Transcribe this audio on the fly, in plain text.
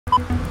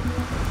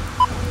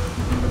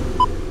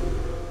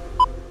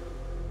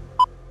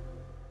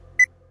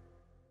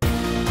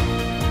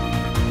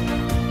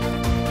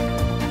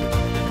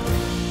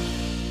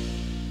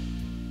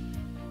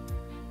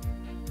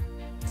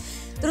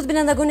بدرود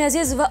بینندگان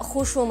عزیز و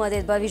خوش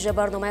آمدید به ویژه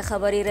برنامه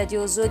خبری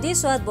رادیو زودی.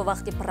 ساعت با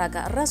وقت پراگ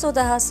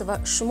رسیده است و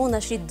شما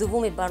نشری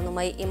دوم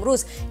برنامه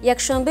امروز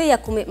یکشنبه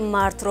یکم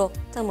مارت را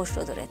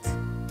تماشا دارید.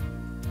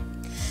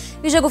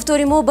 ویژه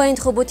گفتاری ما با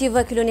انتخابات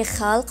وکیلان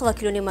خلق،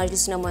 وکیلان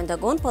مجلس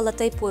نمایندگان،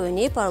 پالاتای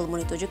پایانی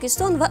پارلمان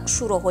تاجیکستان و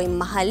شوراهای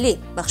محلی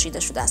بخشیده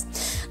شده است.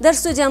 در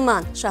استودیو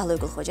من شهلوی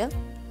گلخوجه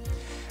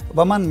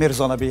و من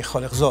میرزانبی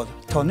خالقزاد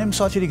تا نیم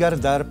ساعت دیگر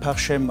در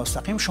پخش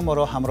مستقیم شما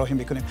را همراهی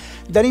میکنیم.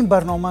 در این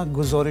برنامه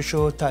گزارش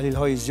و تحلیل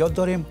های زیاد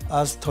داریم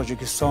از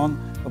تاجیکستان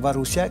و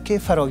روسیه که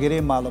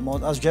فراگیر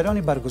معلومات از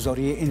جریان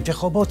برگزاری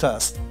انتخابات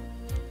است.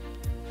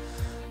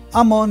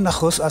 اما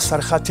نخست از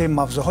سرخط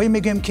موضوعهایی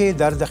میگیم که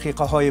در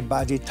دقیقه های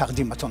بعدی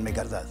تقدیمتان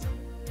میگردد.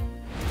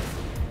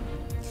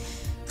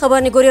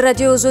 خبرنگاری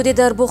رادیو زودی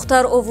در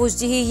بختر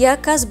آوازدهی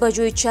یک کس به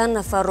جای چند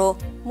نفر را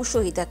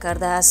مشاهده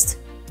کرده است.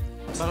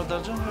 برادر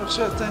جان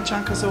بخشید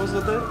چند کس آواز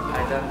داده؟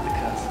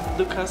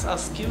 دو کس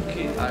از کیو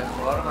کی؟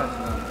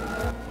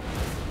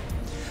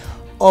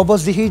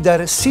 آوازدهی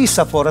در 30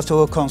 سفارت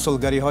و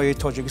کنسولگری های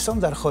تاجیکستان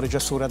در خارج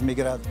صورت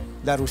میگیرد.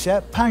 در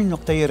روسیه 5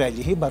 نقطه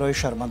رایدهی برای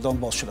شهروندان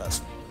باز شده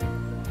است.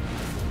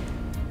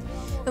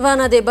 و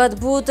ندیبت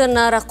بود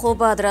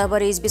نرقابت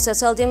رهبر حزب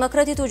سوسیال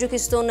دموکراتی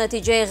تاجیکستان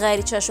نتیجه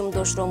غیر چشم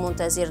داشت را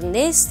منتظر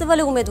نیست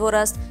ولی امیدوار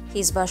است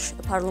حزبش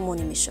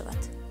پارلمانی می شود.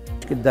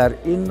 در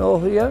این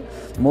ناحیه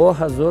ما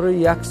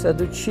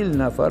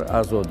 1140 نفر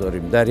اعضا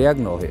داریم در یک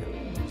ناحیه.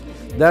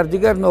 در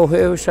دیگر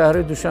ناحیه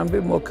شهر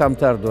دوشنبه ما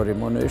کمتر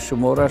داریم. اون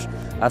شمارش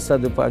از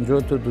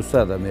 150 تا 200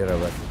 می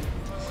رود.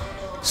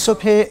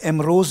 صبح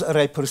امروز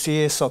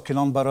رایپرسی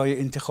ساکنان برای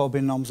انتخاب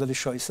نامزد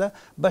شایسته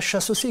به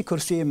 63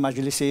 کرسی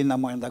مجلس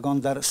نمایندگان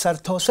در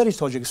سرتاسر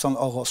تاجیکستان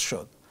آغاز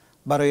شد.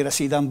 برای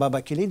رسیدن به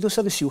وکیلی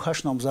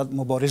 238 نامزد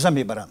مبارزه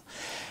میبرند.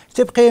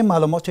 طبق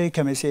معلومات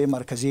کمیسیون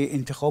مرکزی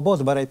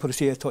انتخابات برای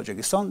پرسی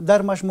تاجیکستان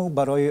در مجموع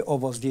برای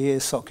آوازدهی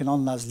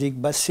ساکنان نزدیک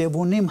به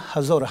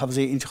 3,500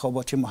 حوزه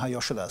انتخاباتی مهیا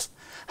شده است.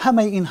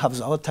 همه این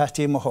حوزه ها تحت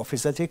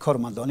محافظت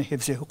کارمندان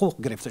حفظ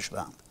حقوق گرفته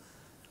شدند.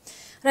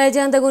 رای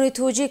دهندگان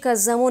تاجیک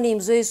از زمان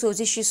امضای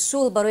سازش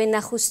صلح برای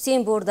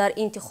نخستین بار در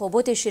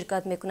انتخابات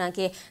شرکت میکنند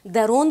که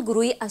در آن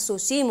گروه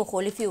اساسی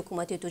مخالف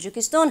حکومت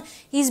تاجیکستان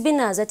حزب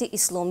نهضت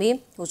اسلامی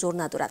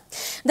حضور ندارد.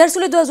 در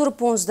سال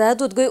 2015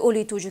 دادگاه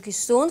عالی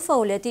تاجیکستان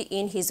فعالیت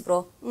این حزب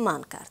را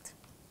منع کرد.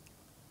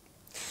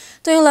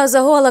 تا این لحظه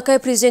ها علاقه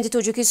پرزیدنت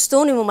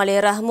تاجیکستان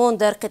امامعلی رحمان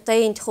در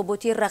قطعه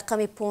انتخاباتی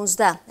رقم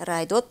 15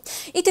 رای داد.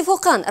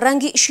 اتفاقا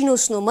رنگ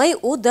شناسنامه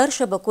او در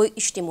شبکه‌های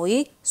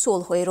اجتماعی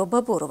صلح‌های را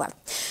به بار آورد.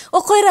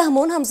 آقای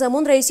رحمان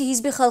همزمان رئیس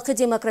حزب خلق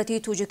دموکراتی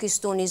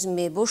تاجیکستان نیز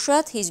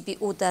میباشد. حزب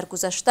او در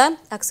گذشته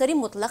اکثر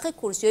مطلق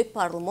کرسی‌های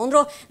پارلمان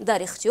را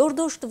در اختیار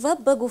داشت و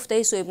به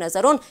گفته صاحب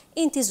نظران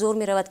انتظار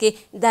می‌رود که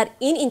در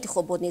این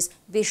انتخابات نیز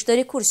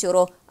بیشتر کرسی‌ها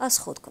را از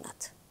خود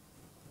کند.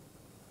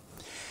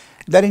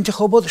 در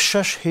انتخابات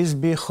 6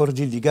 حزب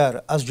خردی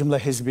دیگر از جمله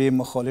حزب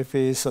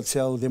مخالف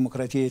سوسیال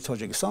دموکراتی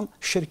تاجیکستان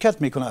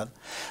شرکت می کند.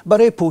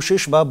 برای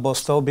پوشش و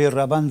بازتاب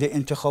روند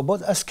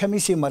انتخابات از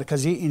کمیسیون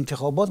مرکزی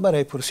انتخابات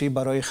برای پرسی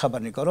برای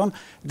خبرنگاران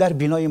در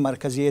بینای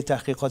مرکزی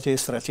تحقیقات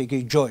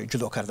استراتژی جای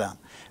جدا کردند.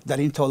 در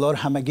این تالار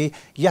همگی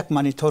یک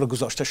مانیتور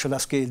گذاشته شده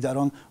است که در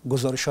آن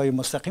گزارش‌های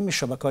مستقیم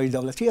شبکه‌های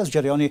دولتی از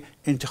جریان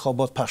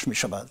انتخابات پخش می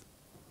شود.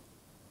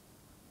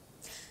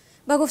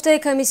 با گفته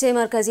کمیسیون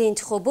مرکزی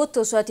انتخابات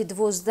تا ساعت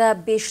 12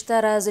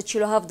 بیشتر از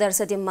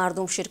 47%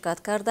 مردم شرکت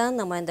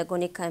کردند.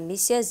 نمایندگان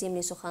کمیسیون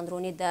ضمن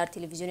سخنرانی در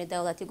تلویزیون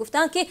دولتی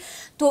گفتند که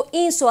تا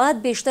این ساعت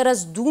بیشتر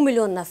از 2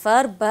 میلیون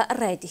نفر به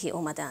رایدهی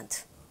آمدند.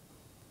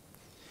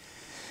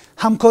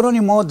 همکاران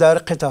ما در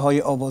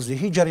قطعه‌های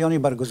آوازدهی جریان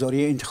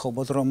برگزاری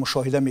انتخابات را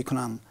مشاهده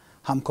می‌کنند.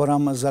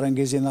 همکارم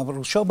زرنگیز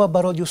نوروزشاه و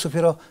براد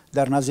یوسفی را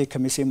در نزد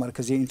کمیسیون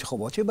مرکزی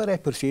انتخاباتی برای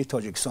پرسی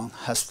تاجیکستان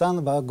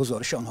هستند و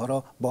گزارش آنها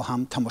را با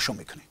هم تماشا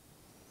می‌کنیم.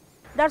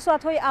 در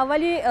ساعت‌های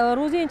اولی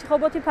روز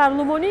انتخابات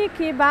پارلمانی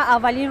که به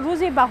اولین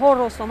روز بهار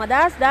راست آمده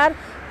است در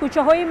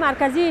کوچه‌های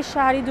مرکزی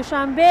شهر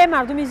دوشنبه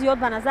مردم زیاد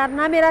به نظر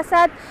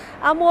نمی‌رسد،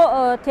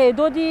 اما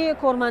تعدادی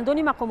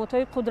کارمندان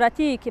مقامات‌های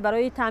قدرتی که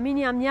برای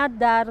تامین امنیت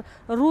در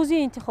روز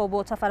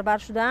انتخابات سفربر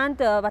شدند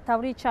به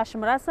طوری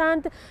چشم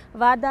رسند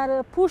و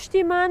در پشت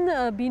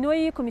من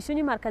بینای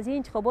کمیسیون مرکزی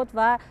انتخابات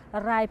و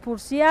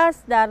رایپرسی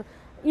است. در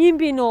این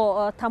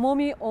بنا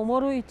تمام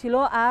آمار و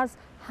اطلاع از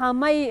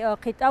همه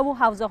قطعه و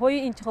حوزه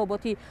های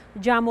انتخاباتی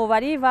جمع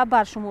آوری و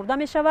برشمرده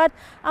می شود.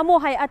 اما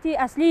هیئت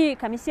اصلی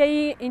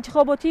کمیسیون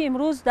انتخاباتی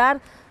امروز در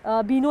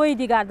بینای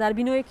دیگر، در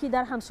بینایی که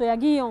در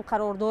همسایگی آن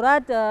قرار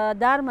دارد،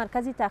 در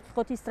مرکز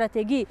تحقیقات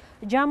استراتژی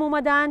جمع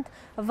آمدند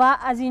و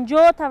از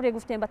اینجا طوری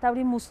گفتیم به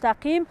طور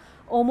مستقیم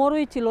آمار و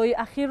اطلاع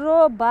اخیر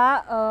را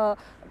به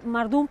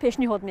مردم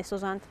پیشنهاد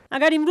می‌سازند.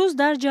 اگر امروز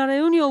در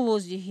جریان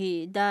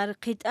آوازدهی در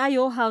قطعه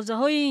یا حوزه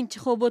های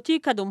انتخاباتی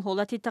کدام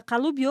حالت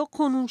تقلب یا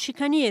قانون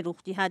شکنی رخ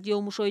دهد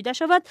یا مشاهده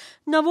شود،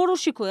 نوار و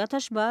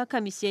شکایتش به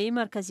کمیسیون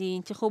مرکزی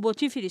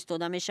انتخاباتی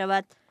فرستاده می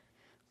شود.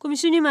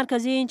 کمیسیون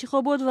مرکزی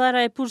انتخابات و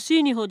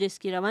رایپرسی نهاد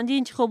است که روند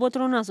انتخابات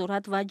را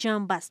نظارت و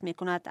جمع بست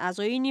می‌کند.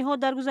 اعضای نهاد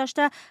در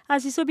گذشته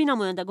از حساب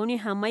نمایندگان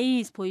همه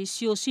حزب‌های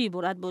سیاسی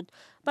عبارت بود.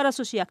 بر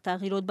اساس یک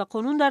تغییرات به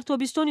قانون در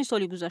تابستان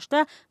سال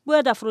گذشته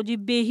باید افرادی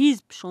به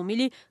حزب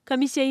شامل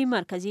کمیسیه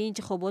مرکزی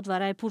انتخابات و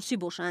رایپرسی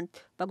باشند.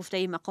 به گفته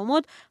این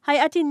مقامات،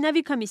 هیئت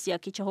نوی کمیسیه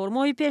که 4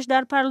 ماه پیش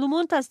در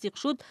پارلمان تصدیق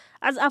شد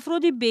از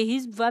افراد به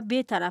حزب و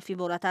بی‌طرف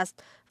عبارت است.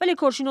 ولی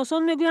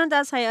کارشناسان میگویند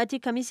از هیئت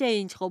کمیسیه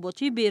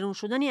انتخاباتی بیرون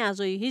شدن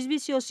اعضای حزب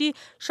سیاسی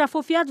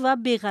شفافیت و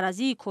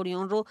بی‌غرضی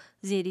کاریان را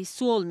زیر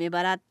سوال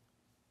میبرد.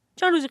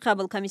 چند روز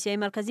قبل کمیسیه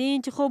مرکزی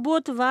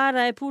انتخابات و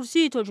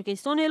رایپرسی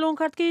تاجیکستان اعلام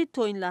کرد که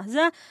تا این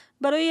لحظه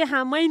برای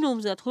همه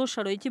نامزدها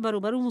شرایطی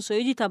برابر و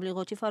مساعد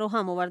تبلیغاتی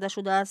فراهم آورده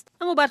شده است.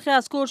 اما برخی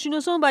از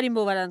کارشناسان بر این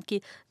باورند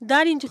که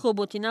در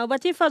انتخابات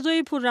نوبتی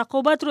فضای پر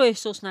رقابت را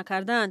احساس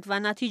نکردند و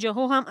نتیجه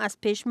ها هم از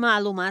پیش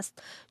معلوم است.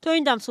 تا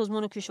این دم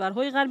سازمان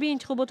کشورهای غربی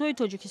انتخابات های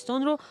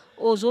تاجیکستان را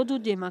آزاد و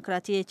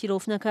دموکراتی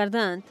اعتراف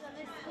نکردند.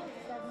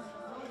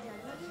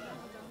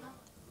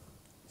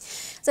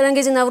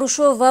 زرنگیز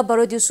نوروشو و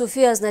براد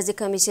یوسفی از نزد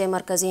کمیسیه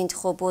مرکزی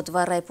انتخابات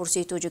و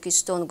رایپرسی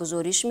تاجیکستان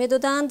گزارش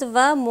می‌دادند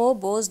و ما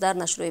باز در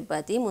نشرهای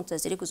بعدی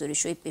منتظر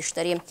گزارش‌های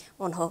بیشتری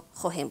آنها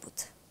خواهیم بود.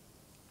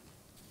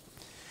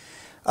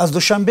 از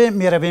دوشنبه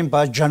می‌رویم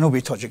به جنوب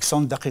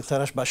تاجیکستان،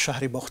 دقیق‌ترش به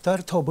شهر باختر،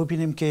 تا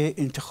ببینیم که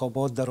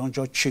انتخابات در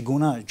آنجا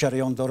چگونه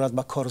جریان دارد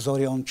و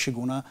کارزار آن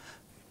چگونه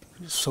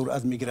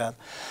سرعت میگیرد.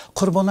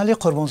 قربانعلی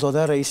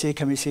قربانزاده رئیس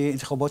کمیسیه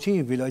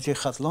انتخاباتی ولایت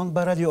ختلان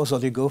به رادیو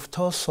آزادی گفت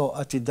تا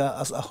ساعت 10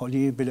 از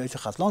اهالی ولایت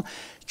ختلان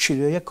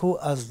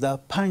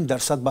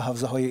 41.5% به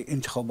حوزه‌های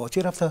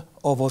انتخاباتی رفته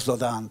آواز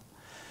دادند.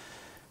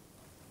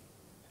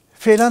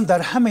 فعلا در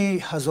همه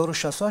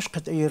 1068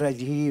 قطعه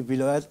رایگیری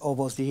ولایت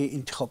آوازدهی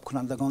انتخاب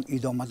کنندگان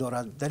ادامه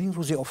دارد. در این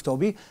روز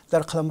آفتابی در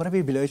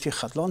قلمرو ولایت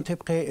ختلان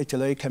طبق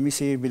اطلاع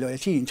کمیسیه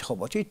ولایتی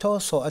انتخاباتی تا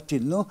ساعت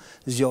 9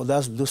 زیاده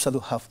از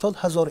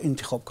 270,000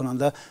 انتخاب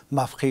کننده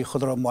موقع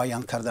خود را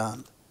معین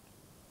کردند.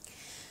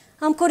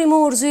 همکاری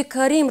ما ارزوی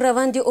کریم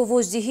روند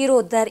آوازدهی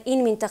را در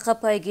این منطقه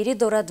پیگیری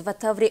دارد و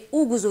طور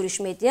او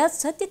گزارش می‌دهد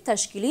سطح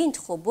تشکیلی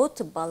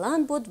انتخابات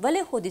بلند بود، ولی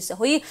حادثه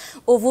های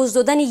آواز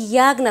دادن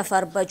یک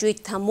نفر به جای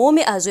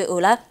تمام اعضای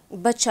اوله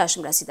به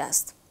چشم رسیده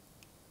است.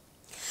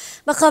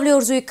 به قبل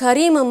ارزوی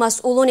کریم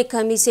مسئولان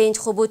کمیسیه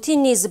انتخاباتی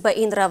نیز به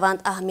این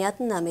روند اهمیت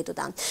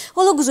نمی‌دادند.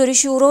 حالا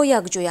گزارش او را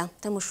یک جای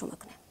تماشا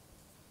می‌کنیم.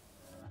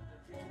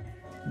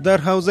 در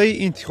حوزه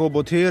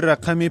انتخاباتی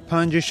رقم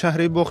 5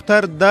 شهر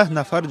باختر 10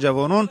 نفر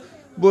جوانان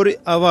بار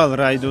اول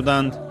رای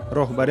دادند.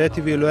 راهبریت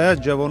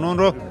ولایت جوانان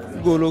را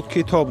گل و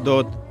کتاب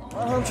داد.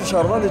 من همچون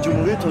شهروند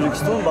جمهوری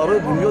تاجیکستان برای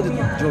بنیاد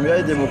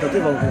جامعه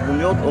دموکراتیک و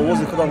بنیاد آواز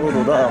خودم را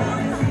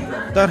داده‌ام.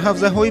 در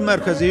حوزه های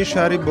مرکزی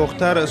شهر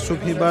باختر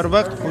صبح بر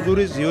وقت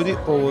حضور زیادی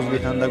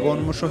آوازدهندگان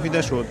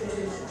مشاهده شد.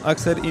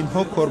 اکثر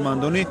اینها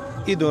کارمندان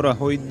اداره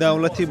های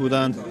دولتی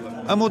بودند،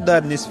 اما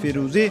در نصف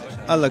روزی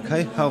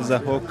الکی حوزه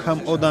ها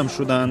کم آدم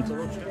شدند.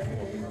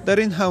 در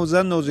این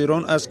حوزه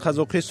ناظران از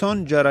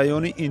قزاقستان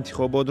جریان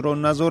انتخابات را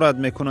نظارت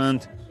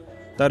میکنند.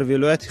 در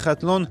ولایت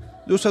ختلان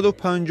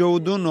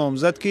 252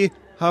 نامزد که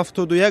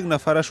 71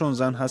 نفرشان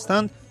زن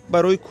هستند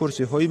برای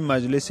کرسی های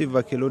مجلس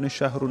وکیلان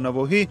شهر و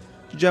نواحی،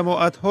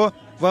 جماعت ها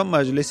و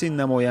مجلس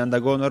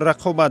نمایندگان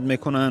رقابت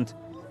میکنند.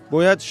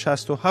 باید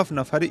 67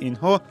 نفر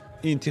اینها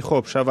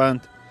انتخاب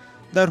شوند.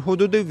 در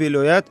حدود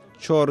ولایت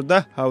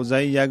 14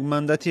 حوزه یک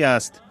مندتی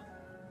است.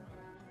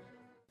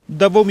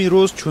 دوامی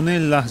روز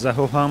چنین لحظه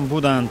ها هم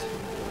بودند.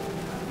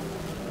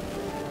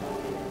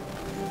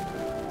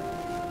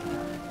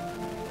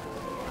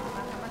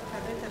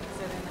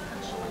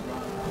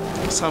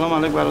 سلام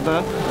علیک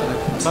برادر.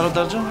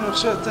 برادر جان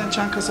بخشید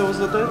چند کس آواز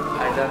داده؟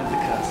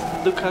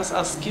 دو کس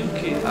از کیو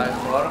کی؟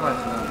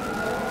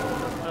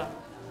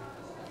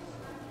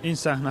 این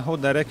صحنه ها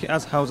در یکی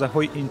از حوزه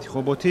های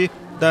انتخاباتی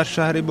در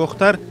شهر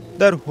باختر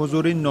در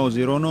حضور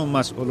ناظران و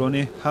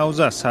مسئولان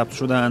حوزه ثبت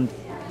شدند.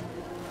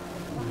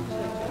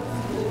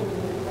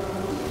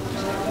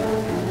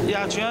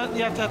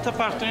 یا تا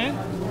پارتین؟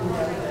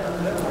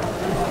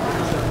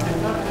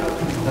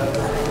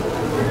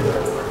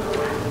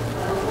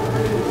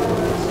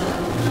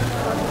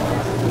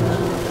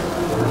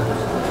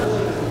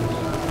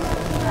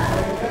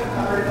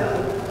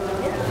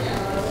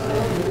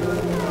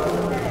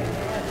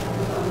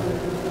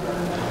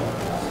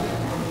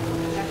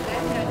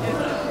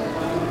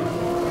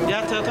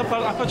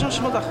 اپا جان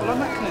شما دخلا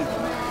نکنید.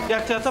 یک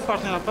تیاتا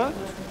پارتین اپا؟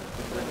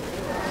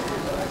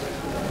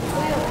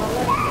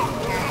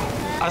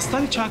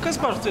 اصلا چند کس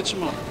پارتید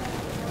شما؟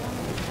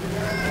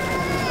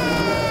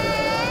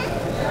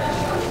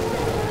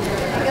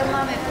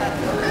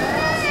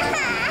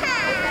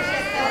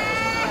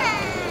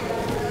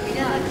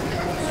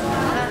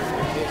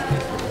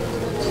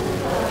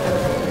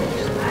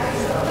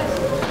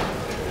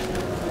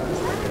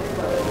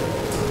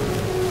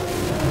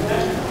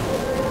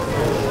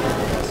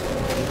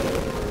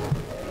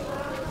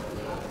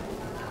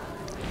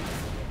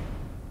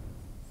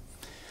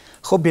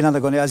 خب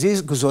بینندگان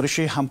عزیز، گزارش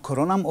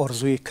همکارانم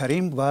آرزوی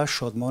کریم و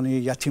شادمان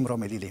یتیم را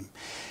می‌دیدیم.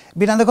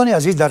 بینندگان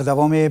عزیز، در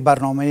دوام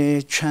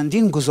برنامه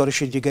چندین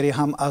گزارش دیگری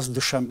هم از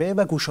دوشنبه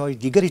و گوشه‌های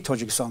دیگری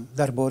تاجیکستان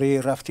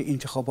درباره رفت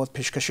انتخابات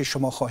پیشکش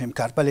شما خواهیم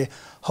کرد. بله،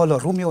 حالا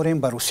رو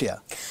می‌آوریم به روسیه.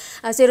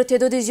 از زیرا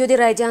تعداد زیادی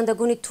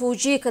رایدهندگان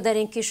توجیک در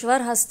این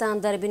کشور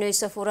هستند. در بینای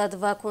سفارت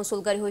و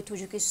کنسولگری‌های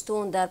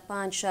تاجیکستان در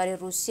 5 شهر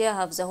روسیه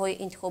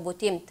حوزه‌های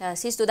انتخاباتی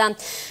تأسیس دادند.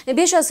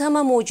 بیش از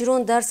همه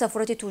مهاجران در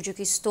سفارت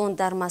تاجیکستان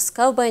در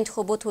مسکو به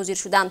انتخابات حاضر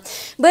شدند.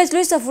 با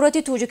اطلاع سفارت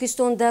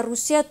تاجیکستان در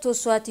روسیه تا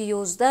ساعت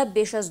 11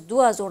 بیش از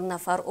 2000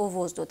 نفر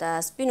آواز داده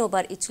است.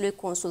 بنابر اطلاع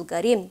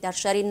کنسولگری در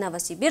شهر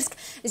نوسیبیرسک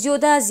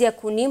زیاده از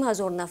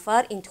 1500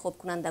 نفر انتخاب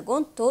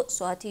کنندگان تا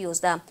ساعت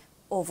 11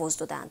 آواز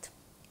دادند.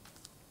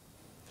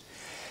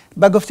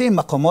 به گفته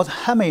مقامات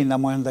همه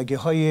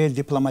نمایندگی‌های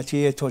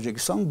دیپلماتی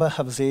تاجیکستان به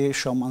حوزه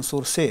شاه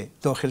منصور 3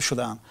 داخل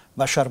شدند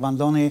و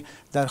شهروندان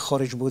در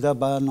خارج بوده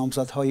به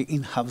نامزدهای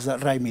این حوزه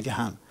رای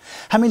می‌دهند.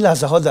 همین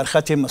لحظه ها در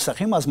خط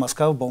مستقیم از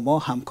مسکو با ما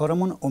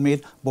همکارمون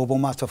امید بابا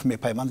معطوف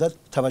می‌پیوندد.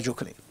 توجه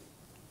کنید.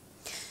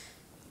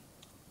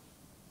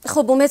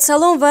 خب امید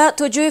سلام. و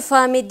تا جای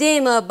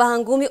فهمیدیم به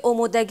هنگام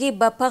آمادگی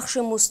به پخش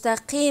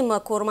مستقیم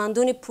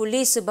کارمندان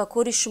پلیس به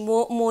کار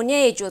شما مانع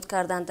ایجاد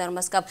کردند در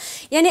مسکو.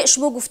 یعنی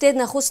شما گفتید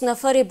نخست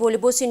نفر با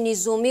لباس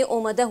نظامی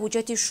آمده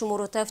حجت شما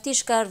را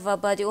تفتیش کرد و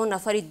بعد آن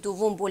نفر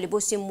دوم با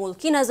لباس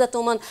ملکی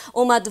نزدتان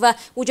آمد و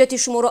حجت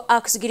شما را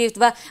عکس گرفت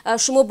و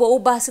شما با او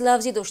بحث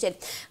لفظی داشتید.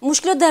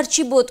 مشکلات در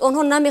چی بود؟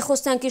 آنها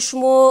نمیخواستند که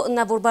شما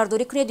نوار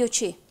برداری کنید یا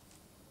چی؟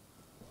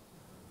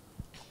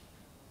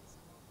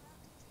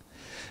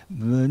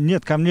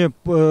 Нет, ко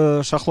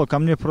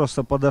мне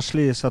просто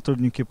подошли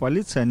сотрудники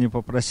полиции, они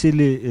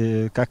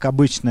попросили, как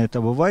обычно это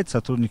бывает,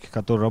 сотрудники,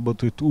 которые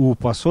работают у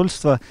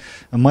посольства,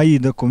 мои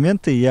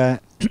документы,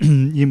 я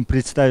им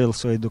представил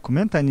свои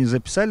документы, они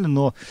записали,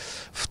 но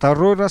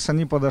второй раз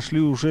они подошли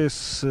уже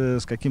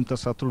с каким-то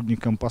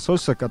сотрудником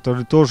посольства,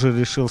 который тоже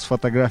решил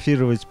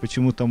сфотографировать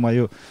почему-то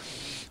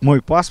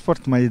мой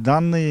паспорт, мои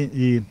данные,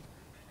 и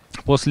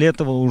после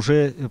этого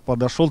уже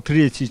подошел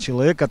третий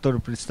человек, который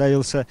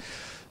представился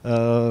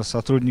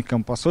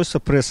сотрудником посольства,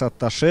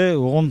 пресс-атташе.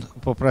 Он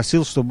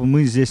попросил, чтобы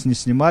мы здесь не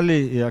снимали,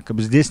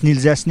 якобы здесь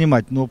нельзя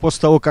снимать. Но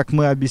после того, как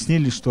мы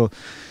объяснили, что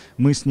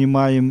мы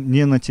снимаем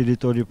не на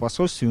территории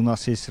посольства, и у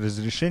нас есть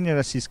разрешение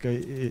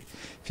Российской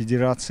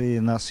Федерации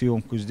на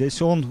съемку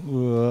здесь, он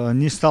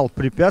не стал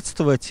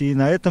препятствовать, и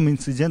на этом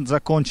инцидент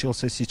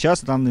закончился.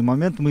 Сейчас, в данный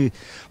момент, мы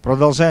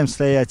продолжаем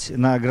стоять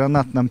на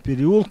Гранатном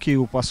переулке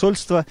у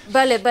посольства.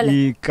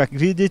 И, как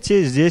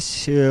видите,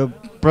 здесь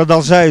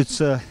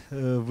продолжаются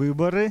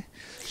выборы.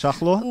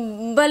 شخلو؟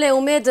 بله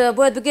امید،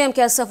 باید بگیم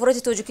که از سفارت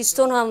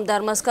تاجیکستان هم در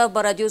مسکو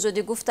به رادیو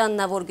آزادی گفتن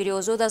نوارگیری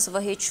آزاد است و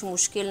هیچ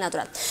مشکل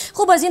ندارد.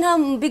 خب از این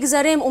هم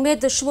بگذریم.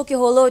 امید، شما که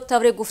حالا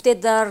طور گفتید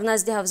در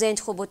نزد حوزه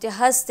انتخاباتی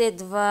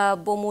هستید و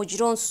با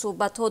مجران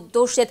صحبت ها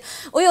داشتید،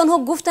 آیا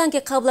آنها گفتن که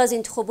قبل از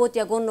انتخابات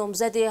یگان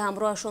نامزد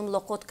همراهشان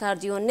ملاقات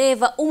کرد یا نه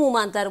و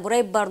عموما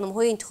درباره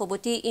برنامه‌های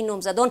انتخاباتی این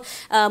نامزدان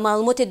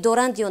معلومات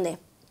دارند یا نه؟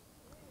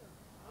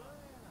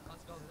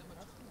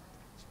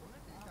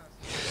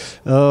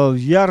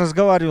 Я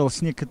разговаривал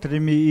с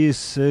некоторыми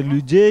из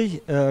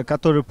людей,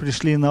 которые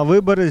пришли на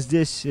выборы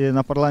здесь,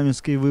 на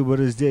парламентские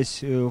выборы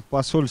здесь, в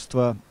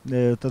посольство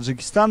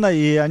Таджикистана,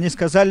 и они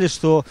сказали,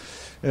 что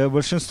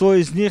большинство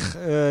из них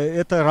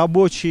это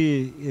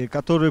рабочие,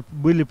 которые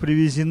были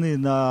привезены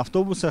на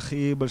автобусах,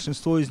 и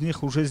большинство из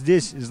них уже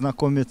здесь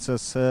знакомятся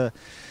с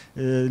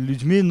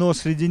людьми, но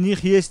среди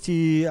них есть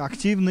и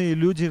активные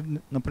люди.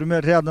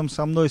 Например, рядом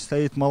со мной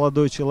стоит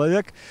молодой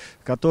человек,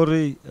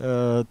 который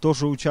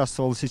тоже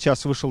участвовал,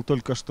 сейчас вышел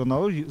только что на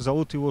улицу,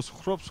 зовут его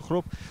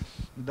Сухроб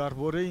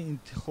Дарборе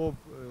интихоб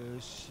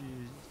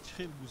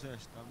чхел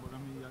гузашт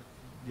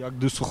як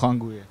ду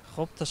сухангуе.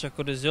 خب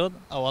تشکر زیاد.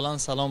 اولا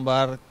سلام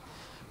بر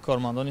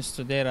کارمندان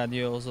استودیو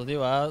رادیو آزادی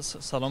و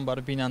سلام بر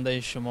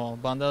بیننده شما.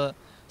 بنده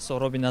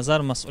سهراب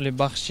نظر، مسئول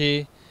بخش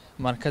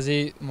مرکز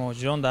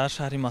مهاجران در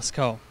شهر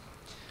مسکو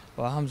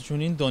و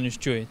همچنین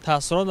دانشجوی.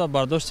 تاثیرات و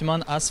برداشت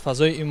من از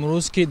فضای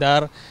امروز که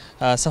در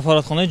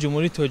سفارتخانه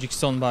جمهوری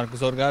تاجیکستان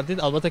برگزار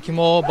گردید، البته که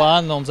ما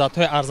با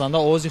نامزدهای ارزنده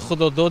آواز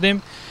خود را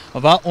دادیم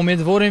و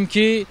امیدواریم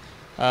که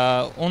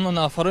اون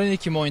نفرانی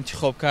که ما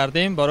انتخاب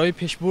کردیم برای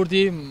پیشبرد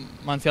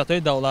منفعت‌های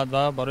دولت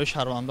و برای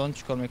شهروندان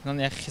چیکار میکنن،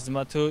 یک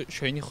خدمت و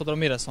شایانی خود را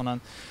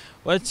میرسانند.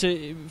 و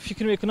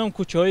فکر میکنم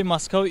کوچه‌های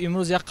مسکو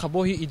امروز یک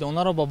قباه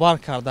ایدانه را بابر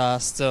کرده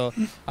است.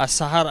 از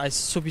سحر، از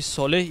صبح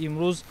صالح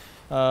امروز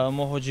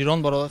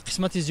مهاجران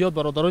قسمت زیاد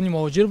برادران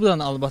مهاجر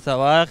بودن، البته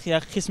و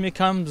یک قسم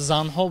کم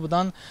زنها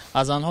بودن،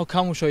 از زنها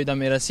کم مشاهده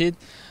میرسید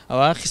و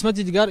قسمت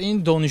دیگر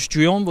این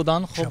دانشجویان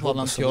بودن. خب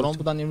والنتیاران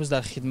بودن امروز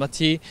در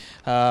خدمت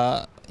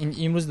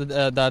امروز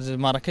در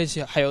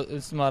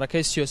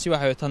معرکه سیاسی و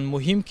حیاتا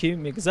مهم که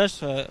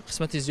میگذشت،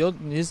 قسمت زیاد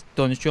نیز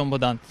دانشجویان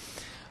بودن.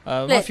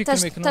 من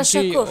فکر میکنم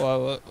که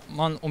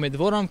من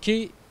امیدوارم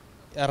که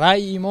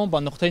رأی ما به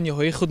نقطه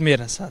نهایی خود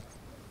میرسد.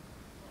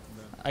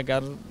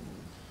 اگر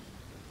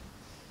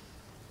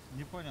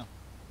Не понял.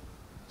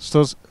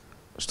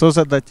 Что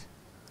задать?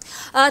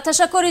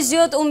 تشکر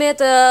زیاد امید.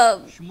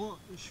 شما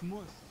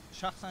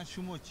شخصا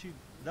شما چی؟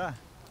 Да.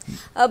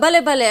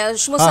 بله بله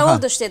شما سوال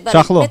داشتید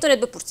بله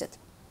میتونید بپرسید.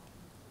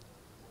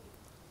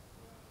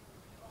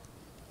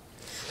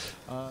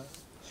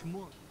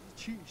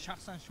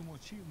 شخصا شما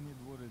چی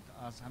امیدوارید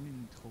از همین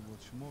انتخابات؟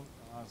 شما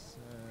از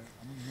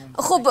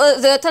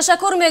خب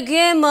تشکر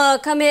میگیم.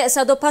 کمی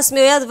صدا پس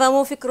میآید و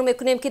ما فکر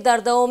میکنیم که در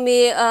دوام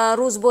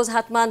روز باز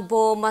حتما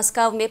با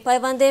مسکو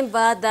میپیوندیم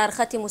و در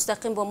خط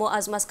مستقیم با ما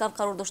از مسکو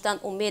قرار داشتن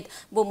امید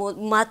با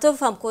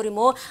مطف همکاری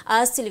ما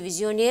از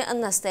تلویزیون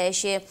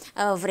نستایش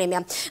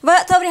وریمیا.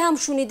 و طوری هم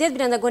شنیدید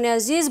بینندگان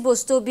عزیز،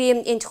 بازتاب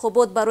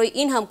انتخابات برای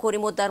این همکاری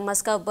ما در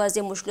مسکو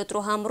بعضی مشکلات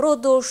رو همراه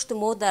داشت.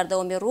 ما در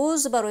دوام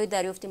روز برای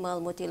دریافت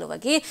معلومات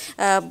علاوه‌ای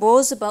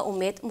باز به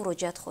امید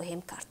مراجعت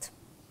خواهیم کرد.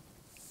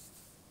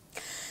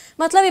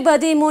 مطلب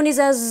بعدی ما نیز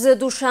از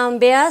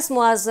دوشنبه است.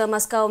 ما از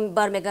مسکو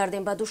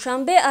برمیگردیم به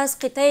دوشنبه از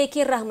قطعی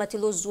که رحمت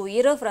الله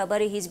زویرов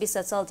رهبر حزب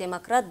سوسیال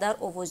دموکرات در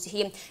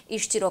آوازدهی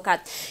اشتراک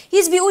کرد.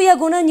 حزب او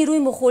یگانه نیروی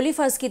مخالف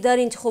است که در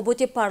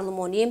انتخابات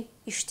پارلمانی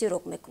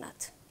اشتراک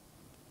میکند.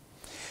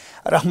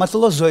 رحمت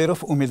الله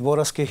زویرов امیدوار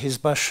است که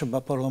حزبش به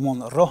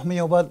پارلمان راه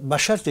می‌یابد به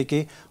شرطی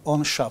که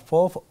آن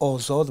شفاف،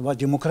 آزاد و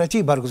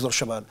دموکراتیک برگزار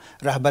شود.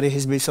 رهبر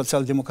حزب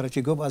سوسیال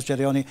دموکراتیک گفت از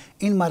جریان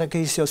این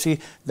معرکه سیاسی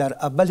در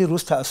اول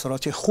روز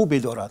تأثیرات خوبی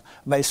دارد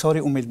و اظهار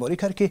امیدواری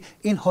کرد که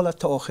این حالت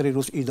تا آخر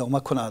روز ادامه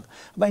کند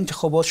و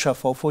انتخابات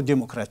شفاف و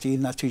دموکراتیک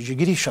نتیجه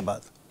گیری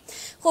شود.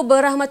 خب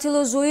رحمت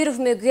الله زویرов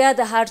میگوید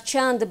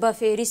هرچند به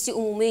فهرست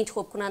عمومی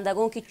انتخاب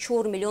کنندگان که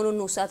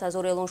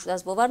 4,900,000 اعلان شده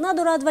است باور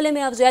ندارد، ولی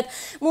می‌افزاید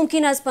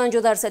ممکن است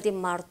 50%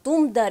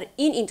 مردم در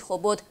این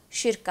انتخابات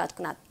شرکت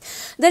کنند.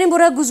 در این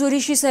باره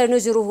گزارش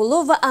سرنوز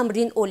روح‌الله و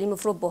امرین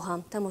اولیموف را با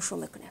هم تماشا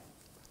میکنیم.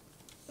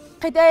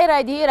 قطعه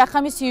رایدهی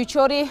رقم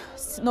 34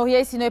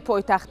 ناحیه سینای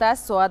پایتخت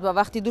است. ساعت به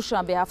وقت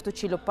دوشنبه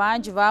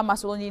 7:45 و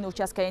مسئولان این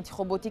اوچسکه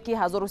انتخاباتی که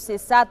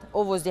 1300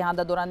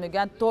 آوازدهنده دارند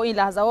میگویند تا این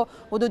لحظه ها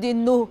حدود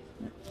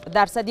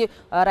 9%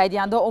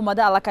 رایدهنده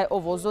اومده الکی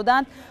آواز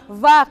دادند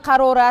و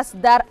قرار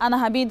است در آن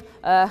همین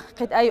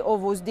قطعه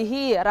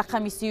آوازدهی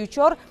رقم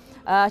 34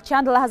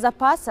 چند لحظه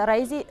پس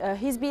رئیس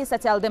حزب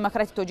سوسیال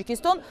دموکرات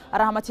تاجیکستان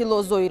رحمت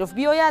الله زویرов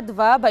بیاید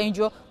و به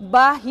اینجا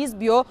به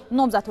حزب یا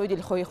نامزدهای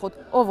دلخواه خود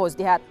آواز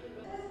دهد.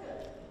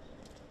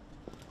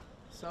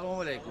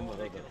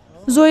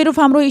 زویرов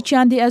همراه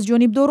چندی از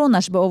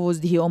جانبدارانش به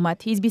آوازدهی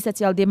آمد. حزب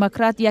سوسیال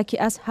دموکرات یکی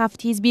از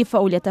 7 حزب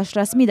فعالیتش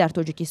رسمی در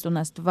تاجیکستان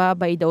است و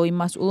به ادعای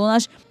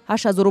مسئولانش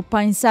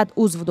 8500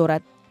 عضو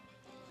دارد.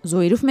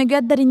 زویرов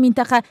میگوید در این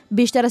منطقه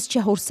بیشتر از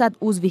 400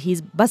 عضو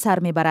حزب به سر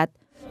میبرد.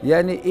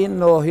 یعنی این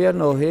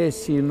ناحیه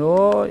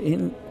سینا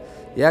این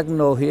یک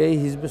ناحیه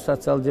حزب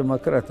سوسیال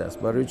دموکرات است،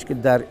 برای که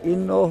در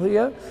این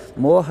ناحیه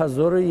ما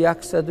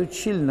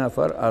 1140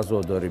 نفر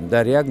اعضا داریم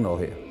در یک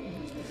ناحیه.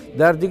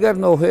 در دیگر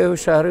ناحیه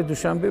شهر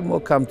دوشنبه ما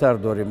کمتر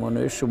داریم،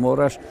 اون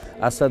شمارش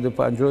از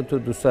 150 تا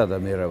 200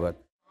 می رود.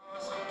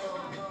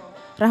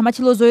 رحمت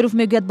الله زویرов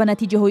میگوید به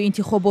نتیجه های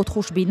انتخابات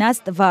خوشبین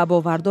است و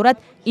باور دارد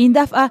این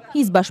دفعه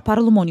حزبش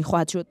پارلمانی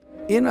خواهد شد.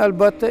 این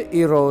البته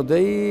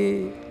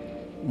اراده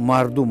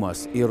مردم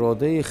است،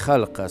 اراده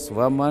خلق است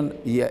و من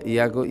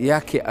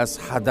یکی از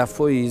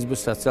هدفهای حزب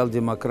سوسیال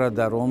دموکرات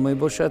در آن می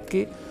باشد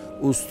که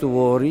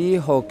استواری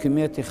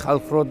حاکمیت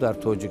خلق را در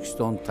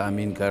تاجیکستان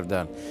تامین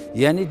کردن،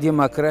 یعنی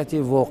دموکراسی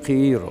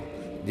واقعی را،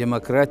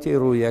 دموکراسی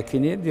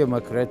رویاکینی،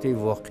 دموکراسی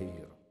واقعی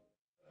را.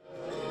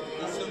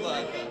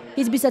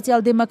 حزب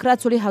سوسیال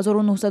دموکرات سال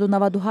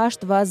 1998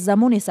 و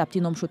زمان ثبت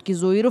نام شد که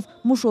زویرов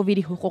مشاور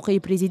حقوقی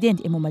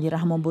پرزیدنت امامعلی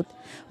رحمان بود.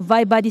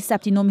 وی بعد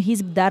ثبت نام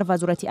حزب در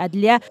وزارت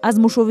عدلیه از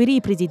مشاوری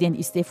پرزیدنت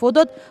استعفا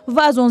داد و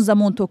از آن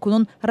زمان تا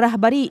کنون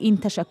رهبری این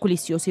تشکل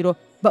سیاسی را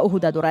به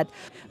عهده دارد.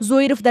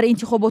 زویرov در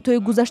انتخابات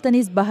گذشته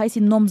نیز به حیث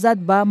نامزد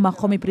به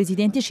مقام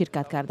پرزیدنتی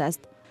شرکت کرده است،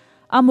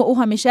 اما او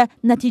همیشه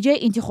نتیجه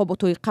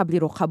انتخابات قبلی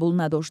را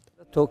قبول نداشت.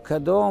 تا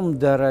کدام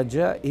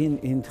درجه این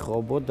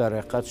انتخابات در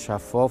حقیقت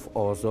شفاف،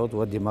 آزاد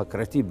و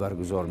دموکراتیک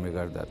برگزار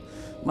می‌گردد.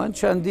 من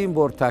چندین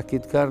بار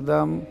تاکید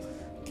کردم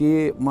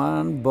که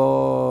من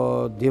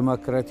با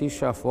دموکراتی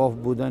شفاف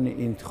بودن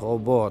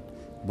انتخابات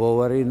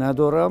باوری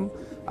ندارم.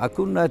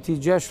 اکنون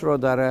نتیجهش را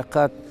در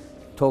حقیقت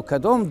تا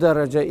کدام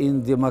درجه این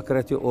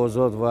دموکراتی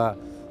آزاد و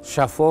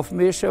شفاف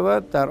می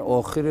شود در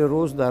آخر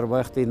روز در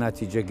وقت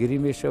نتیجه گیری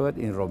می شود،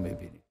 این را می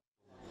بینیم.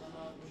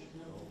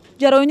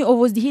 جریان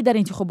آوازدهی در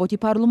انتخابات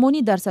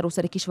پارلمانی در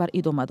سراسر کشور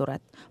ادامه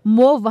دارد.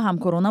 ما و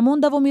همکارانمان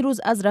دوام روز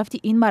از رفت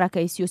این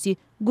معرکه سیاسی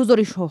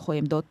گزارش ها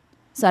خواهیم داد.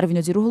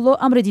 سرونوز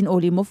روح‌الله، امرین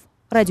اولیموف،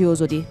 رادیو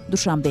آزادی،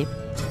 دوشنبه.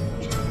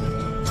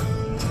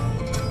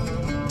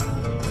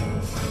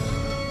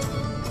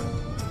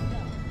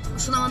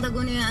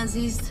 شنوندگان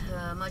عزیز،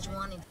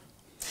 مجموعاً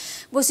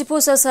با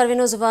سپاس از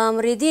سرونوز و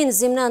امریدین.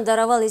 ضمناً در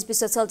اول حزب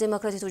سوسیال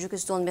دموکرات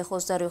تاجیکستان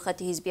میخواست در روی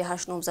خط حزبی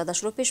 8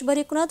 نامزدش را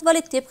پیشبری کند،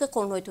 ولی طبق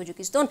قانون‌های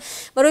تاجیکستان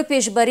برای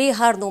پیشبری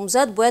هر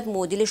نامزد باید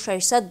معادل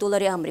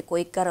 $600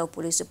 آمریکایی گرو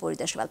پولی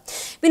سپرده شود.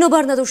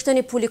 بنابر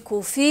نداشتن پول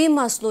کافی،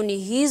 مسئولان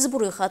حزب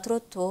روی خط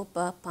را تا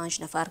به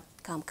 5 نفر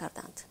کم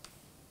کردند.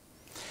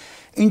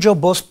 اینجا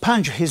باز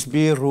 5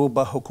 حزبی رو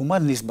به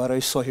حکومت نیز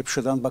برای صاحب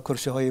شدن به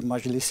کرسی های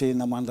مجلس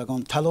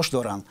نمایندگان تلاش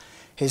دارند.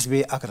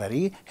 حزب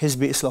اقراری،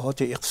 حزب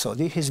اصلاحات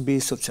اقتصادی، حزب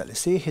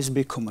سوسیالیستی،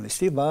 حزب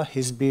کمونیستی و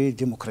حزب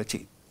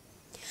دموکراتی.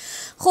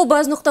 خب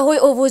از نقطه های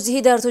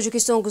آوازدهی در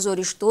تاجیکستان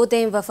گزارش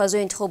دادیم و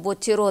فضای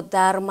انتخاباتی را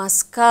در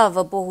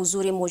مسکو با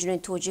حضور مجریان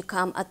تاجیک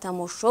هم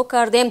تماشا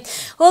کردیم.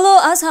 حالا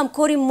از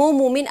همکار ما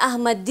مومن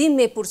احمدی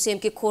میپرسیم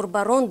که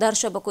کاربران در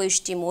شبکه‌های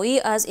اجتماعی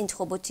از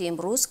انتخابات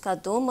امروز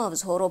کدام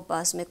موضوعها را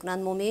بحث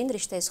میکنند. مومن،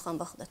 رشته سخن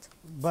به خودت.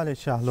 بله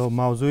شهلا،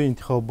 موضوع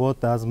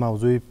انتخابات از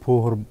موضوع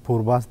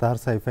پربحث در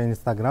صفحه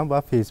اینستاگرام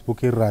و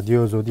فیسبوک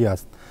رادیو آزادی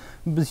است.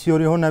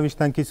 بسیاری ها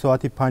نوشتند که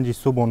ساعت 5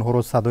 صبح آنها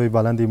را صدای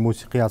بلند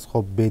موسیقی از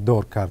خواب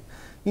بیدار کرد.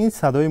 این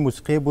صدای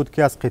موسیقی بود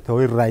که از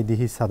قطعه‌های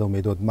رایدهی صدا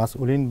میداد.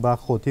 مسئولین به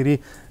خاطر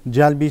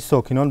جلب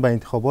ساکنان به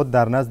انتخابات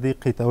در نزد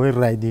قطعه‌های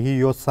رایدهی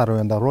یا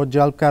سراینده را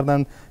جلب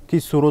کردند که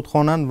سرود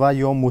خوانند و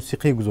یا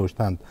موسیقی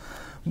گذاشتند.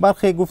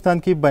 برخی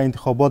گفتند که به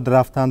انتخابات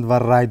رفتند و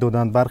رای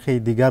دادند. برخی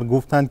دیگر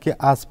گفتند که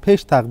از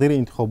پیش تقدیر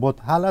انتخابات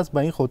حل است، به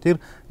این خاطر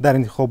در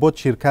انتخابات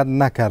شرکت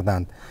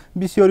نکردند.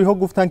 بسیاری ها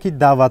گفتند که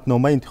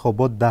دعوتنامه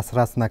انتخابات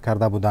دسترس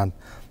نکرده بودند.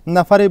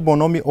 نفر با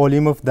نام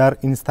اولیموف در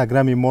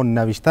اینستاگرام ما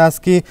نوشته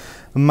است که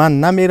من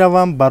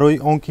نمیروم برای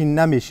آنکه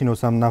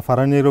نمیشناسم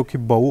نفرانی را که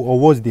با او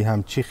آواز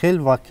دهم. چه خیل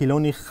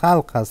وکیلان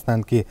خلق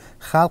هستند که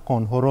خلق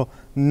آنها را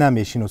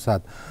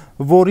نمیشناسد.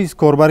 واریس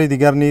کاربر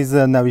دیگر نیز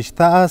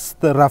نوشته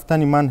است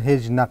رفتن من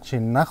هیچ نقشی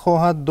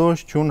نخواهد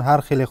داشت چون هر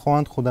خیلی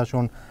خواهند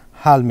خودشان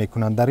حل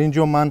میکنند. در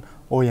اینجا من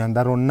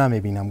آینده را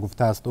نمیبینم،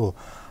 گفته است او.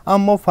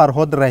 اما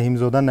فرهاد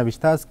رحیمزاده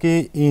نوشته است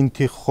که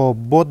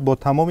انتخابات با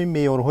تمام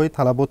معیارهای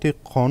طلبات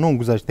قانون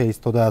گذشته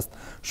ایستاده است.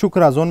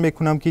 شکر از آن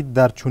میکنم که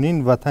در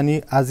چنین وطنی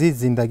عزیز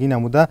زندگی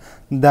نموده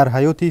در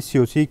حیات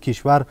سیاسی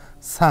کشور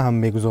سهم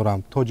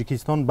میگذارم.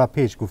 تاجیکستان به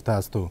پیش، گفته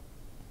است او.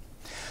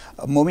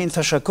 مومن،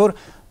 تشکر.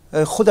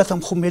 خودت هم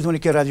خوب میدونی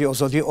که رادیو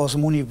آزادی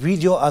آزمون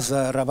ویدیو از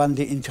روند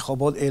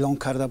انتخابات اعلان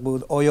کرده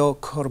بود. آیا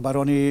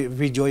کاربران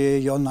ویدیوی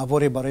یا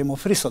نواری برای ما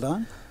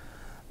فرستادند؟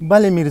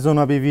 بله میرزا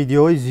نبی،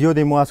 ویدیوهای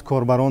زیادی ما از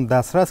کاربران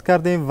دسترس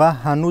کردیم و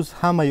هنوز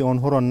همه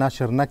آنها را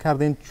نشر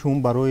نکردیم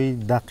چون برای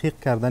دقیق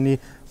کردن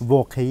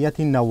واقعیت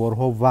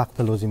نوارها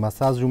وقت لازم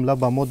است. از جمله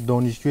به ما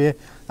دانشجوی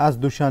از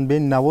دوشنبه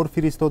نوار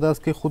فرستاده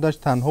است که خودش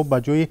تنها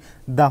به جای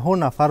 10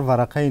 نفر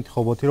ورقه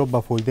انتخاباتی را به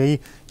فایده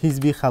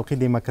حزب خلقی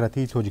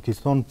دموکراتی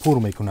تاجیکستان پر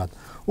میکند.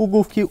 او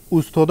گفت که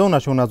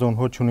استادانشان از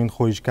آنها چنین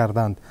خواهش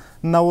کردند.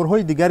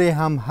 نوارهای دیگری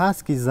هم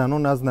هست که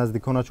زنان از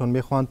نزدیکانشان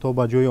میخواهند تا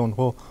به جای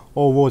آنها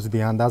آواز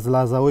دهند. از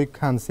لحظه های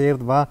کنسرت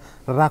و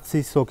رقص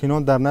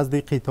ساکنان در نزد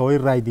قطعه‌های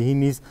رایدهی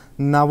نیز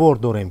نوار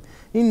داریم.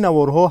 این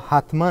نوارها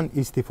حتما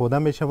استفاده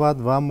می شود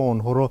و ما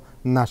آنها را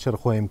نشر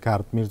خواهیم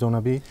کرد. میرزا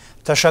نبی،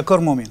 تشکر.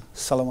 مومن،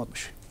 سلامت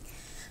باشید.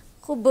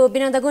 خب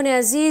بینندگان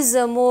عزیز،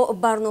 ما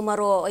برنامه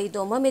را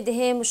ادامه می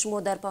دهیم.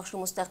 شما در بخش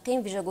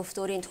مستقیم ویژه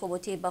گفتار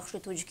انتخاباتی بخش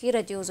تاجیکی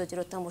رادیو آزادی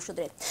را تماشا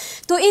دارید.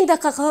 تو این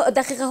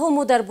دقیقه ها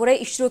ما درباره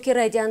اشتراک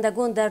رای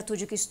دهندگان در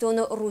تاجیکستان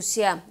و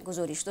روسیه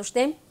گزارش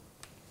داشتیم.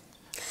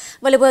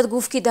 ولی باید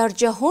گفت که در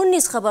جهان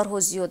نیز خبرها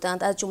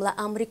زیادند. از جمله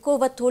امریکا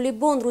و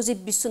طالبان روز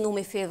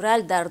 29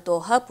 فوریه در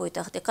دوحه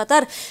پایتخت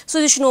قطر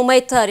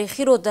سازشنامه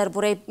تاریخی را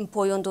درباره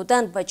پایان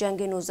دادن به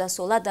جنگ 19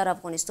 ساله در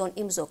افغانستان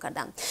امضا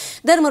کردند.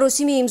 در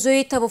مراسم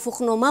امضای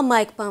توافقنامه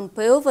مایک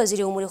پامپئو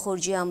وزیر امور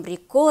خارجه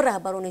امریکا،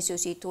 رهبران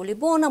سیاسی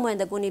طالبان،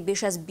 نمایندگان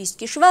بیش از 20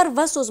 کشور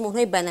و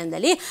سازمان‌های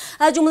بین‌المللی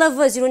از جمله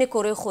وزیران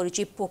کارهای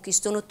خارجه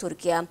پاکستان و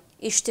ترکیه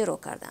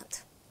اشتراک کردند.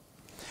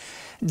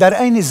 در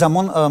عین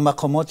زمان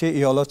مقامات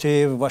ایالات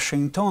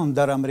واشنگتن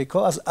در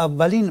امریکا از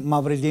اولین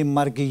مورد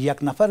مرگ یک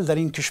نفر در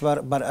این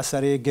کشور بر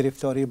اثر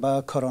گرفتاری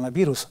به کرونا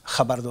ویروس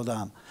خبر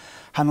دادند.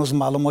 هنوز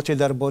معلوماتی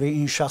درباره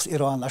این شخص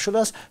ارائه نشده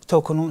است.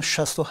 تاکنون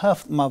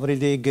 67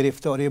 مورد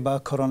گرفتاری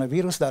به کرونا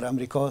ویروس در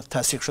امریکا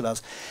تصدیق شده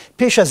است.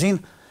 پیش از این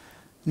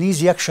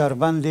نیز یک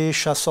شهروند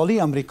 60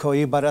 ساله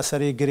امریکایی بر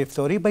اثر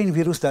گرفتاری به این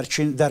ویروس در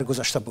چین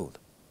درگذشته بود.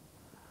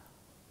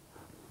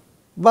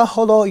 و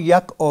حالا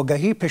یک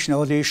آگهی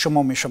پیشنهاد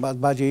شما می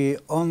شود. بعد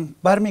آن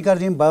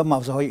برمیگردیم به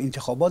موضوعهای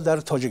انتخابات در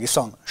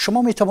تاجیکستان.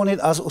 شما می توانید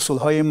از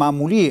اصولهای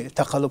معمولی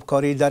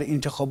تقلبکاری در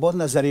انتخابات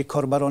نظر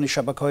کاربران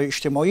شبکه‌های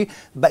اجتماعی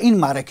به این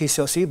معرکه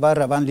سیاسی و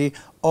روند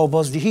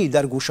آوازدهی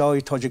در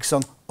گوشه‌های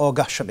تاجیکستان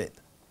آگاه شوید.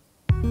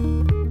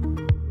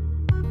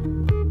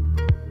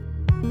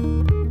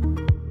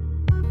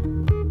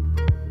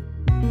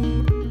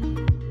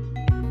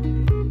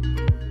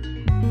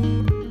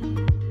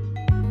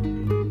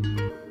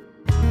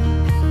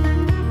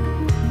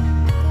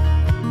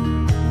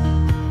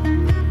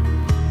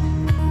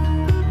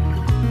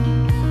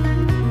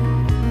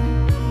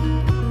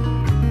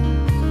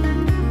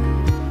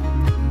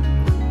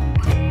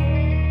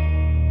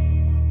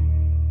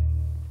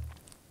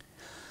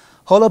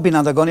 حالا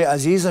بینندگان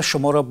عزیز،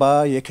 شما را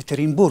به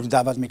یکترینبورگ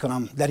دعوت می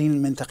کنم. در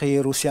این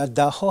منطقه روسیه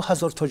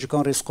 10,000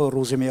 تاجیکان رزق و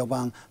روزی می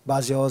یابند.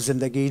 بعضی‌ها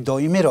زندگی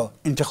دائمی را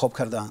انتخاب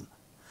کردند.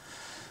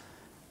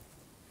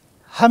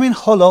 همین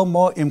حالا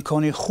ما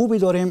امکان خوبی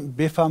داریم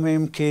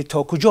بفهمیم که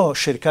تا کجا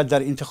شرکت در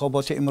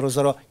انتخابات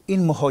امروزه را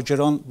این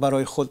مهاجران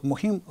برای خود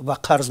مهم و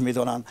قرض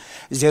می‌دانند،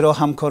 زیرا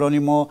همکاران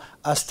ما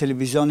از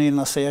تلویزیون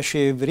نصایش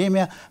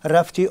وریمیا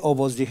رفتی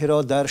آوازدهی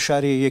را در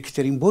شهر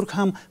یکترینبورگ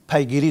هم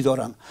پیگیری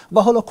دارند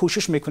و حالا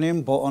کوشش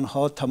میکنیم با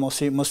آنها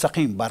تماس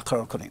مستقیم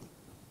برقرار کنیم.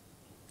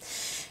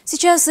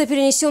 Сейчас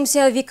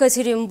перенесемся в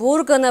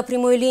Екатеринбург. На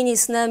прямой линии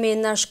с нами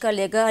наш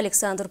коллега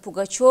Александр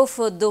Пугачев.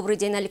 Добрый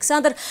день,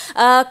 Александр.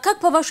 Как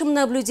по вашим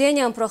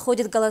наблюдениям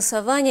проходит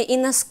голосование и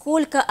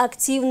насколько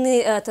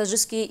активны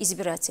таджикские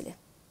избиратели?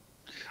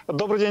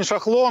 Добрый день,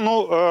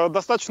 Шахло.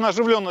 Достаточно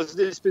оживленно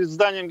здесь перед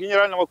зданием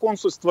Генерального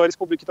консульства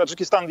Республики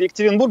Таджикистан в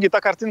Екатеринбурге. Та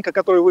картинка,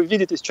 которую вы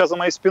видите сейчас за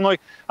моей спиной,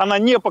 она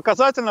не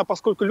показательна,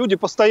 поскольку люди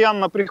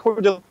постоянно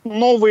приходят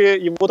новые,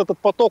 и вот этот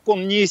поток,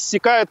 он не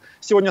иссякает.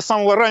 Сегодня с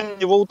самого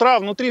раннего утра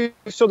внутри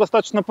все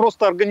достаточно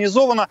просто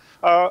организовано.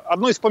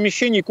 Одно из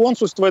помещений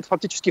консульства – это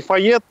фактически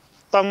фойе.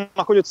 Там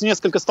находится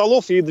несколько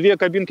столов и 2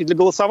 кабинки для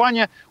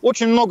голосования.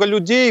 Очень много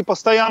людей,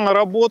 постоянно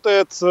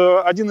работает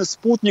один из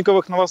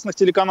спутниковых новостных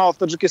телеканалов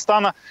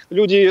Таджикистана.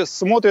 Люди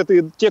смотрят,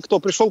 и те, кто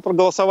пришел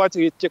проголосовать,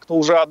 и те, кто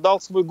уже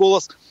отдал свой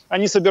голос,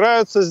 они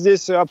собираются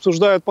здесь,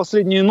 обсуждают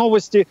последние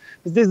новости.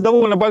 Здесь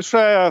довольно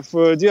большая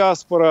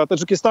диаспора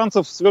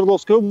таджикистанцев в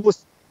Свердловской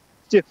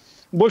области.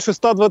 Больше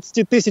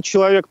 120 тысяч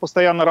человек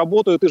постоянно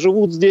работают и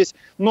живут здесь.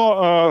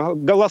 Но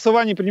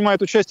голосование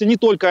принимают участие не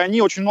только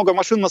они. Очень много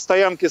машин на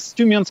стоянке с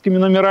тюменскими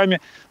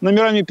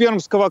номерами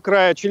Пермского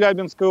края,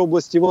 Челябинской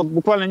области. Вот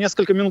буквально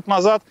несколько минут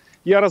назад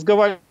я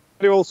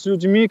разговаривал с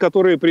людьми,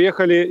 которые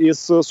приехали из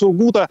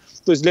Сургута.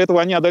 То есть для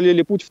этого они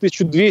одолели путь в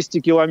 1200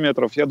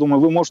 километров. Я думаю,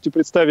 вы можете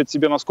представить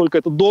себе, насколько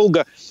это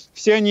долго.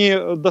 Все они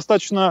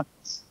достаточно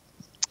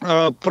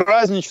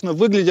празднично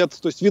выглядят.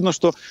 То есть видно,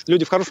 что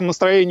люди в хорошем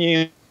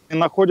настроении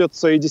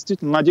находятся и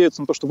действительно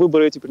надеются на то, что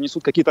выборы эти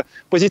принесут какие-то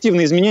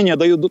позитивные изменения,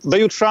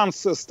 дают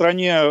шанс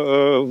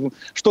стране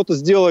что-то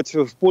сделать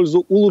в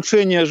пользу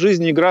улучшения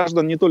жизни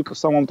граждан не только в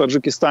самом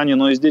Таджикистане,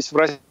 но и здесь, в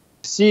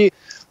России.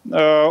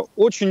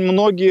 Очень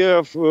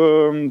многие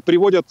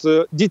приводят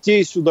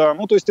детей сюда.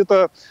 Ну, то есть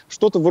это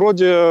что-то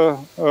вроде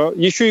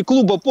еще и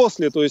клуба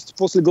после. То есть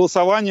после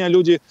голосования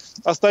люди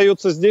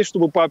остаются здесь,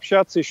 чтобы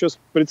пообщаться еще с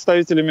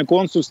представителями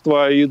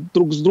консульства и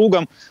друг с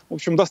другом. В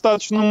общем,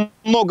 достаточно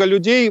много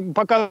людей.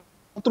 Пока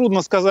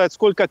трудно сказать,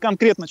 сколько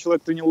конкретно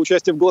человек принял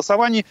участие в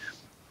голосовании.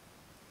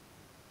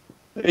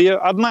 И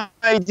одна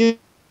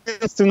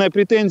единственная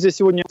претензия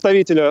сегодня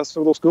представителя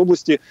Свердловской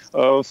области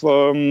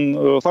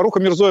Фаруха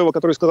Мирзоева,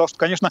 который сказал, что,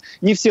 конечно,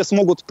 не все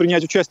смогут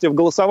принять участие в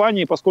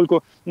голосовании,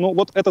 поскольку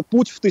вот этот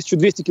путь в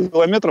 1200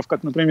 километров,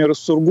 как, например, из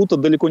Сургута,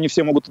 далеко не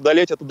все могут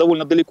одолеть. Это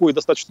довольно далеко и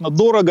достаточно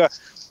дорого.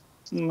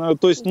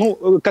 То есть,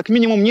 как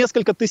минимум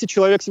несколько тысяч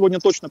человек сегодня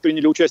точно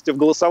приняли участие в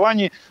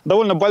голосовании.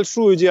 Довольно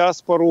большую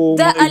диаспору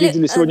мы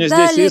видели сегодня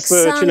здесь из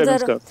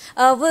Челябинска.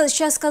 Вы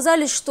сейчас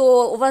сказали,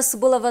 что у вас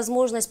была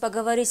возможность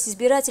поговорить с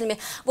избирателями.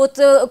 Вот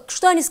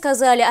что они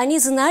сказали? Они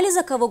знали,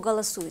 за кого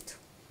голосуют?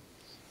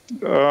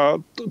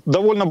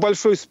 Довольно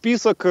большой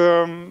список,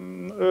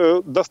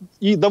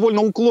 и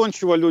довольно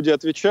уклончиво люди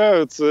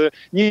отвечают.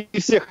 Не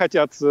все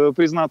хотят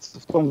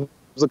признаться в том,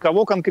 за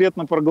кого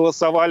конкретно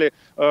проголосовали.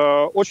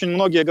 Очень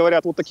многие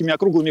говорят вот такими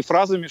округлыми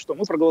фразами, что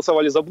мы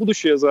проголосовали за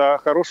будущее, за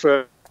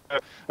хорошее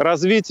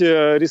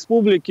развитие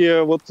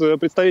республики. Вот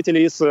представители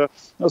из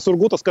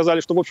Сургута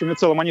сказали, что в общем и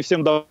целом они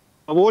всем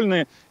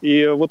довольны.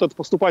 И вот это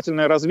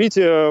поступательное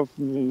развитие,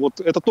 вот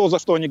это то, за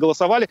что они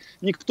голосовали.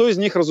 Никто из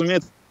них,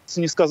 разумеется,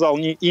 не сказал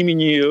ни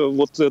имени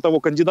вот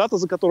того кандидата,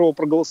 за которого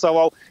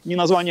проголосовал, ни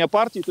названия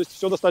партии. То есть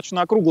все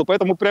достаточно округло.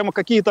 Поэтому прямо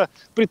какие-то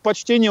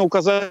предпочтения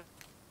указать,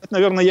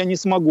 наверное, я не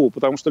смогу,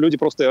 потому что люди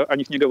просто о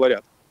них не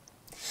говорят.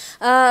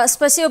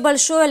 Спасибо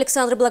большое,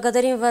 Александр.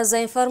 Благодарим вас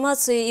за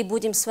информацию и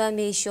будем с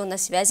вами еще на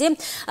связи.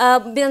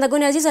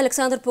 Бинандагони азиз,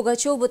 Александр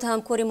Пугачев буд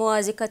ҳамкори мо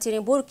аз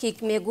Екатеринбург ки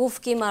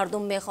мегуфт ки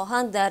мардум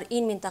мехоҳанд дар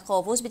ин минтақа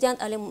овоз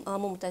бидиҳанд, али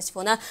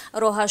мутаассифона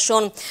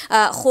роҳашон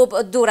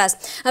хуб дур аст.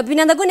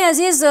 Бинандагони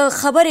азиз,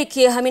 хабаре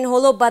ки ҳамин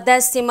ҳоло ба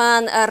дасти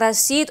ман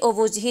расид,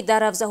 овоздиҳӣ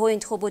дар равзаҳои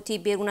интихоботӣ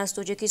берун аз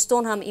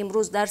Тоҷикистон ҳам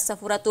имрӯз дар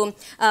сафорату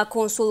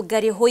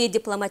консулгариҳои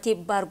дипломатӣ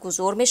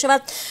баргузор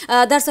мешавад.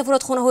 Дар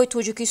сафоратхонаҳои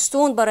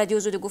Тоҷикистон ба радио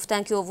Зуди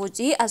гуфтанд ки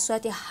овоздиҳӣ аз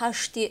соати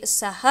 8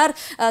 саҳар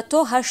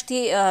то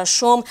 8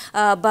 шом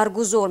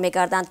баргузор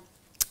мегарданд.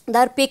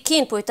 در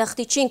پکین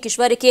پایتخت چین،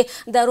 کشوری که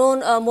در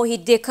آن ماه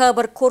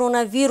دکبر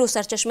کرونا ویروس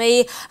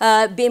سرچشمه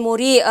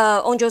بیماری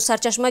آنجا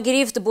سرچشمه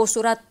گرفت، با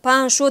صورت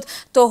پهن شد،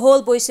 تا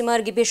حال باعث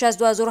مرگ بیش از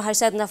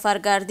 2800 نفر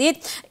گردید.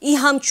 این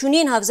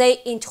همچنین حوزه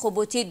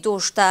انتخاباتی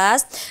داشته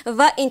است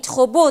و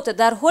انتخابات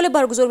در حال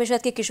برگزار می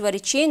شود که کشور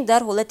چین در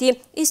حالت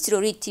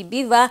اضطراری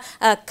طبی و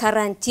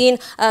کرانتین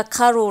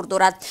قرار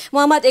دارد.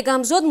 محمد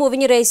اگمزاد،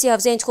 معاون رئیس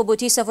حوزه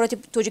انتخاباتی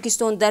سفارت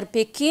تاجیکستان در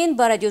پکین،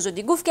 با رادیو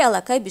آزادی گفت که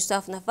الکی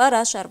 27 نفر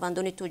از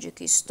شهروندان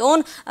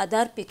تاجیکستان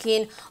در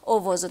پکین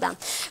آواز دادند.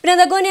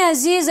 بینندگان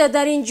عزیز،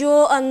 در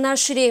اینجا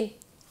نشری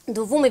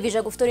دوم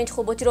ویژه گفتار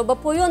انتخاباتی را به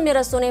پایان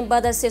میرسانیم.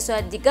 بعد از 3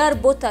 ساعت دیگر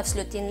با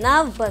تفصیلات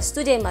نو به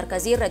استودیوی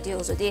مرکزی رادیو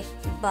آزادی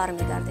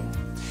برمیگردیم.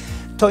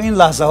 تا این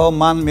لحظه ها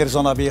من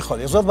میرزا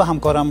خالقزاد و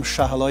همکارم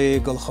شهلای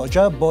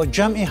گلخواجه با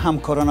جمع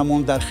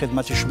همکارانمون در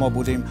خدمت شما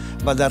بودیم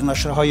و در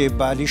نشرهای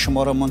بعدی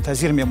شما را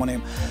منتظر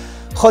میمونیم.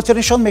 خاطر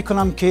نشان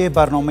میکنم که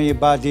برنامه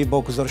بعدی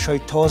با گزارش های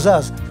تازه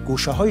از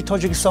گوشه های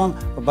تاجیکستان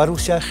و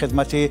روسیه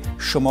خدمت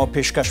شما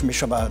پیشکش می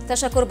شود.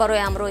 تشکر برای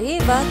همراهی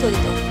و تا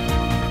دیدار.